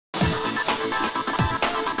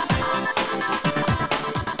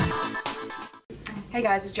Hey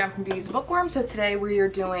guys, it's Jen from Beauty's Bookworm. So today we are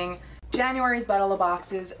doing January's Battle of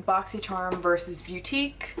Boxes, BoxyCharm versus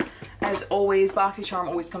Beauteque. As always, BoxyCharm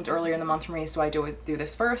always comes earlier in the month for me, so I do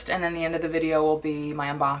this first, and then the end of the video will be my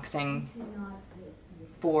unboxing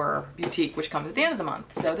for Beauteque, which comes at the end of the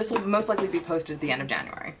month. So this will most likely be posted at the end of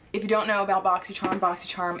January. If you don't know about BoxyCharm,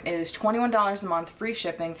 BoxyCharm is $21 a month, free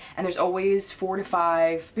shipping, and there's always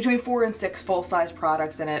between 4 and 6 full-size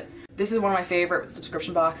products in it. This is one of my favorite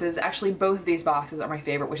subscription boxes. Actually, both of these boxes are my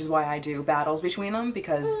favorite, which is why I do battles between them,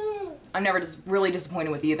 because I'm never just really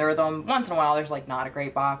disappointed with either of them. Once in a while, there's like not a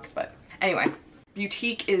great box, but anyway.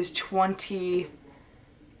 Beauteque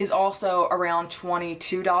is also around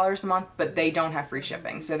 $22 a month, but they don't have free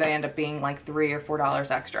shipping, so they end up being like $3 or $4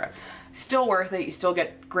 extra. Still worth it. You still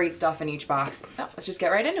get great stuff in each box. So let's just get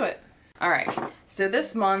right into it. All right, so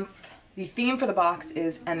this month, the theme for the box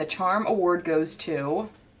is, and the charm award goes to,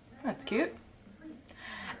 that's cute.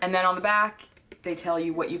 And then on the back, they tell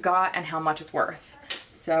you what you got and how much it's worth.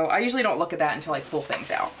 So I usually don't look at that until I pull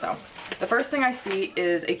things out. So the first thing I see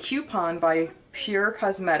is a coupon by Pure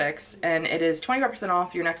Cosmetics, and it is 25%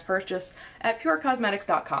 off your next purchase at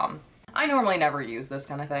purecosmetics.com. I normally never use those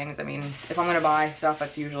kind of things. I mean, if I'm gonna buy stuff,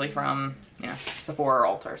 it's usually from, you know, Sephora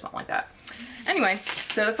or Ulta or something like that. Anyway,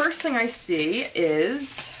 so the first thing I see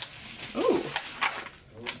is, ooh,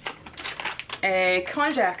 a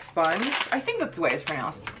konjac sponge. I think that's the way it's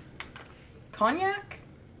pronounced. Konjac?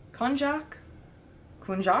 Konjac?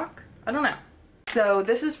 Kunjak? I don't know. So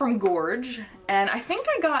this is from Gorge, and I think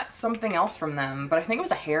I got something else from them, but I think it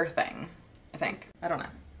was a hair thing. I don't know.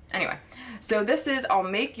 Anyway, so this is I'll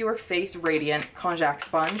Make Your Face Radiant Konjac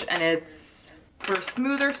Sponge, and it's for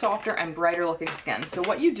smoother, softer, and brighter looking skin. So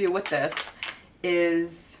what you do with this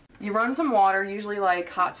is you run some water, usually like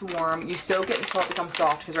hot to warm, you soak it until it becomes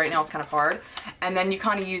soft, because right now it's kind of hard, and then you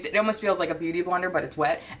kind of use it. It almost feels like a beauty blender, but it's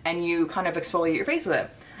wet, and you kind of exfoliate your face with it.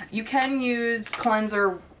 You can use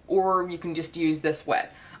cleanser, or you can just use this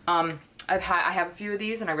wet. I have a few of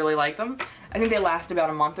these and I really like them. I think they last about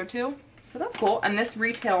a month or two, so that's cool. And this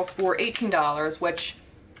retails for $18, which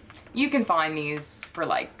you can find these for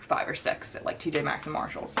like 5 or 6 at like TJ Maxx and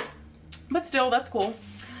Marshalls. But still, that's cool.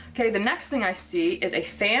 Okay, the next thing I see is a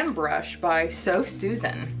fan brush by So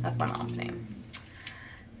Susan. That's my mom's name.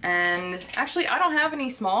 And actually, I don't have any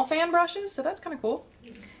small fan brushes, so that's kind of cool.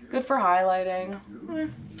 Good for highlighting.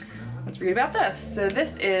 Let's read about this. So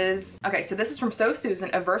this is, okay, so this is from So Susan,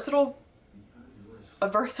 a versatile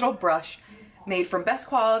brush made from best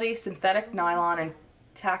quality synthetic nylon and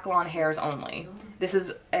tack-on hairs only. This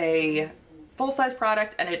is a full-size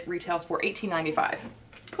product and it retails for $18.95.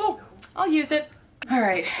 Cool, I'll use it. All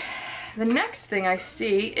right, the next thing I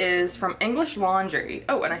see is from English Laundry.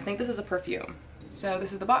 Oh, and I think this is a perfume. So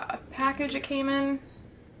this is the package it came in.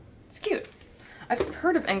 It's cute. I've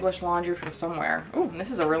heard of English Laundry from somewhere. Oh,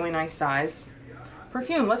 this is a really nice size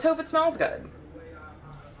perfume. Let's hope it smells good.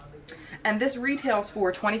 And this retails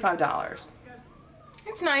for $25.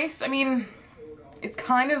 It's nice. I mean, it's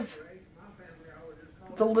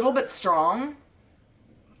a little bit strong,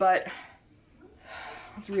 but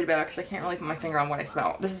let's read about it because I can't really put my finger on what I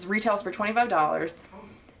smell. This retails for $25,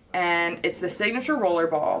 and it's the signature roller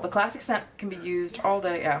ball. The classic scent can be used all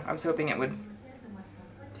day. Yeah, I was hoping it would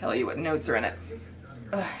tell you what notes are in it.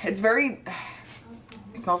 It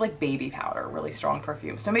smells like baby powder, really strong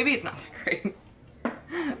perfume. So maybe it's not that great,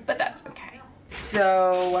 but that's okay.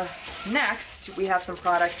 So next we have some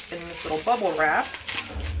products in this little bubble wrap.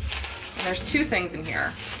 And there's 2 things in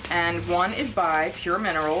here. And one is by Pure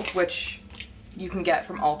Minerals, which you can get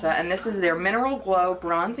from Ulta. And this is their Mineral Glow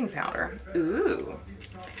Bronzing Powder. Ooh.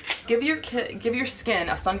 Give your skin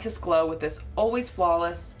a sun-kissed glow with this always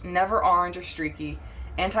flawless, never orange or streaky,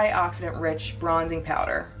 antioxidant-rich bronzing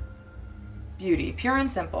powder. Beauty, pure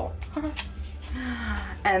and simple.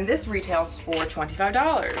 And this retails for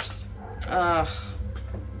 $25.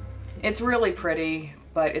 It's really pretty,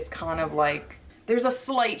 but it's kind of like, there's a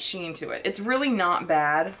slight sheen to it. It's really not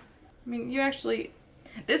bad. I mean,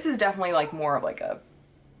 this is definitely like more of like a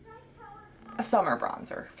summer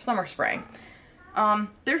bronzer, summer spray.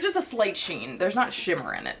 There's just a slight sheen. There's not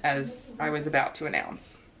shimmer in it, as I was about to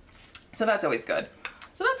announce. So that's always good.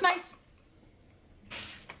 So that's nice.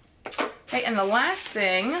 Okay, and the last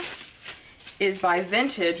thing is by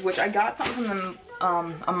Vintage, which I got something from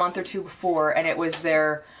them a month or 2 before, and it was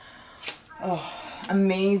their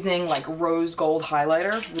amazing like rose gold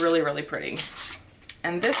highlighter. Really, really pretty.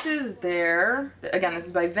 And this is their, again, this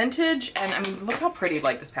is by Vintage, and I mean, look how pretty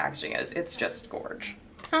like this packaging is. It's just gorge.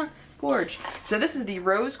 Huh, gorge. So this is the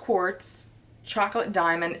Rose Quartz Chocolate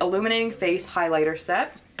Diamond Illuminating Face Highlighter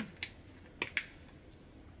Set.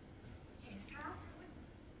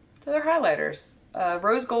 So they're highlighters.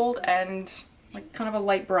 rose gold and like kind of a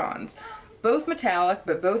light bronze. Both metallic,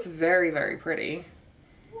 but both very, very pretty.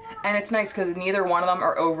 And it's nice because neither one of them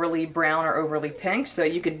are overly brown or overly pink, so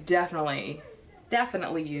you could definitely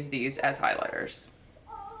use these as highlighters.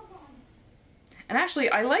 And actually,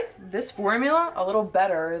 I like this formula a little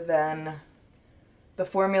better than the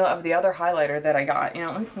formula of the other highlighter that I got. You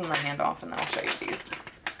know, let me clean my hand off and then I'll show you these.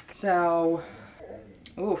 So,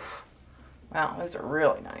 oof. Wow, those are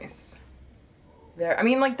really nice. I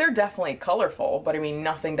mean, like, they're definitely colorful, but I mean,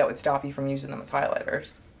 nothing that would stop you from using them as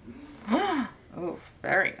highlighters. Oof,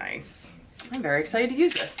 very nice. I'm very excited to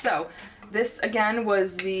use this. So, this, again,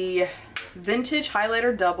 was the Vintage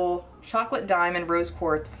Highlighter Double Chocolate Diamond Rose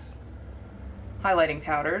Quartz highlighting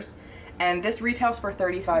powders, and this retails for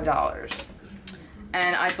 $35.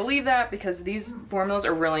 And I believe that because these formulas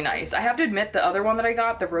are really nice. I have to admit, the other one that I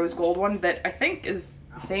got, the rose gold one, that I think is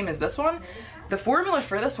the same as this one, the formula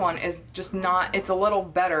for this one is just not, it's a little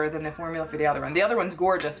better than the formula for the other one. The other one's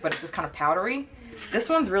gorgeous, but it's just kind of powdery. This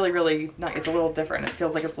one's really, really nice. It's a little different. It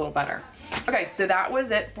feels like it's a little better. Okay, so that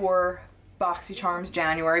was it for BoxyCharm's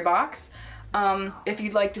January box. If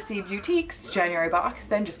you'd like to see Beauteque's January box,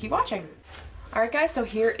 then just keep watching. Alright guys, so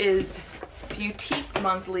here is Beauteque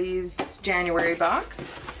Monthly's January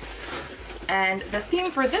box. And the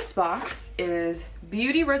theme for this box is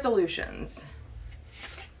Beauty Resolutions.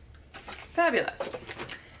 Fabulous.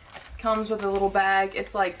 Comes with a little bag.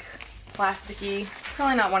 It's like plasticky.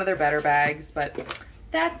 Probably not one of their better bags, but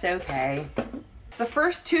that's okay. The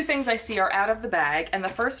first two things I see are out of the bag, and the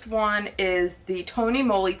first one is the Tony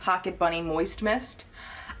Moly Pocket Bunny Moist Mist.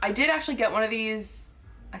 I did actually get one of these,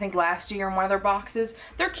 I think last year, in one of their boxes.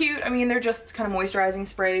 They're cute. I mean, they're just kind of moisturizing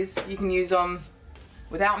sprays. You can use them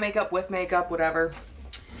without makeup, with makeup, whatever.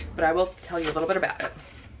 But I will tell you a little bit about it.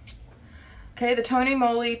 Okay, the Tony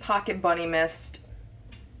Moly Pocket Bunny Mist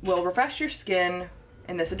will refresh your skin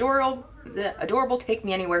in this adorable Take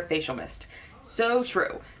Me Anywhere facial mist. So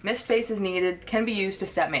true. Mist face is needed, can be used to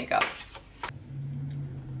set makeup.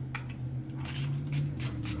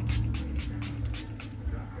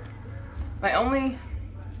 My only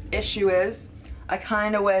issue is I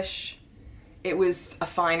kind of wish it was a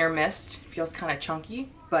finer mist. It feels kind of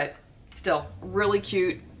chunky, but still really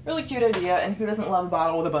cute idea, and who doesn't love a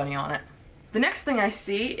bottle with a bunny on it? The next thing I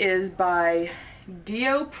see is by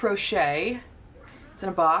Dio Prochet. It's in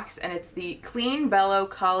a box, and it's the Clean Bellow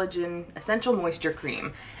Collagen Essential Moisture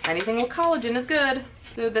Cream. Anything with collagen is good.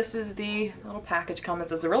 So this is the little package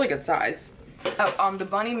comes. It's a really good size. Oh, the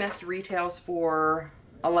bunny mist retails for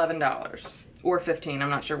 $11 or $15. I'm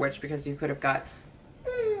not sure which, because you could have got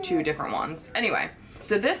two different ones. Anyway,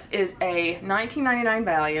 so this is a $19.99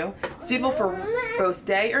 value, suitable for both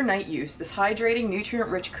day or night use. This hydrating,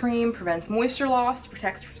 nutrient-rich cream prevents moisture loss,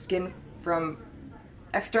 protects skin from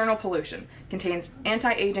external pollution, contains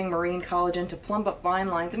anti-aging marine collagen to plump up fine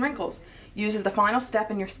lines and wrinkles, uses the final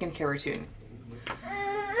step in your skincare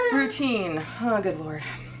routine. Oh, good lord.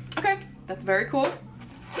 Okay, that's very cool.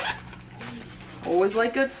 Always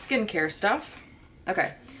like good skincare stuff.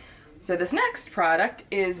 Okay, so this next product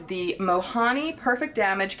is the Mohani Perfect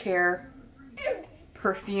Damage Care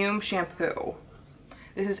Perfume Shampoo.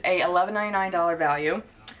 This is a $11.99 value.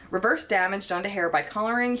 Reverse damage done to hair by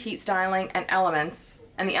coloring, heat styling, and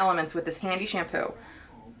the elements with this handy shampoo.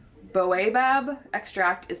 Baobab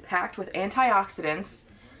extract is packed with antioxidants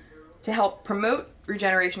to help promote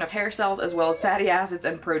regeneration of hair cells, as well as fatty acids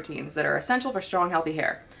and proteins that are essential for strong, healthy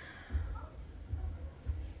hair.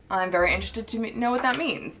 I'm very interested to know what that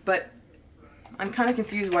means, but I'm kind of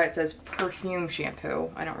confused why it says perfume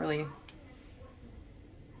shampoo. I don't really...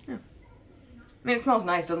 Yeah. I mean, it smells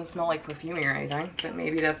nice. It doesn't smell like perfumey or anything, but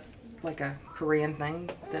maybe that's like a Korean thing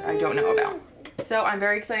that I don't know about. So I'm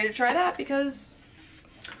very excited to try that because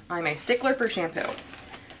I'm a stickler for shampoo.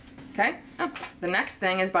 Okay, the next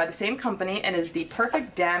thing is by the same company and is the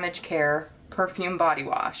Perfect Damage Care Perfume Body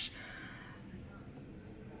Wash.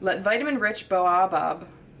 Let vitamin-rich baobab,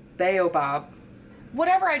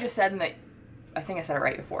 whatever I just said, I think I said it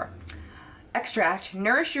right before. Extract,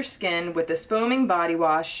 nourish your skin with this foaming body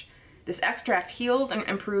wash. This extract heals and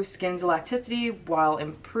improves skin's elasticity while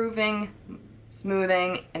improving,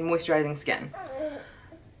 smoothing, and moisturizing skin.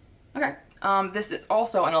 Okay, this is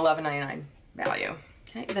also an $11.99 value.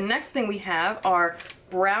 Okay, the next thing we have are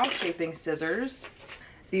brow shaping scissors.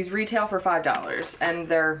 These retail for $5, and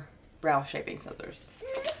they're brow shaping scissors.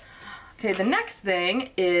 Okay, the next thing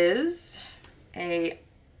is a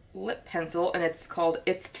lip pencil, and it's called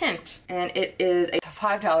It's Tint, and it is a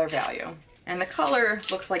 $5 value. And the color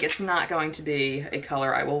looks like it's not going to be a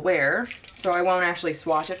color I will wear, so I won't actually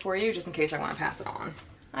swatch it for you just in case I want to pass it on.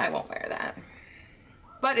 I won't wear that.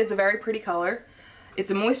 But it's a very pretty color.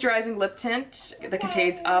 It's a moisturizing lip tint that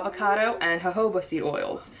contains avocado and jojoba seed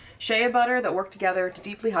oils. Shea butter that work together to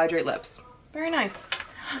deeply hydrate lips. Very nice.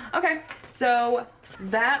 Okay, so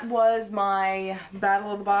that was my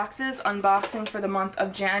Battle of the Boxes unboxing for the month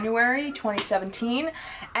of January 2017,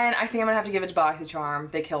 and I think I'm gonna have to give it to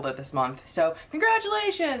BoxyCharm. They killed it this month, so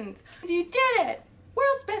congratulations! You did it!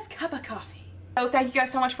 World's best cup of coffee. So thank you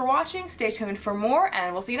guys so much for watching. Stay tuned for more,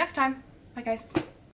 and we'll see you next time. Bye guys.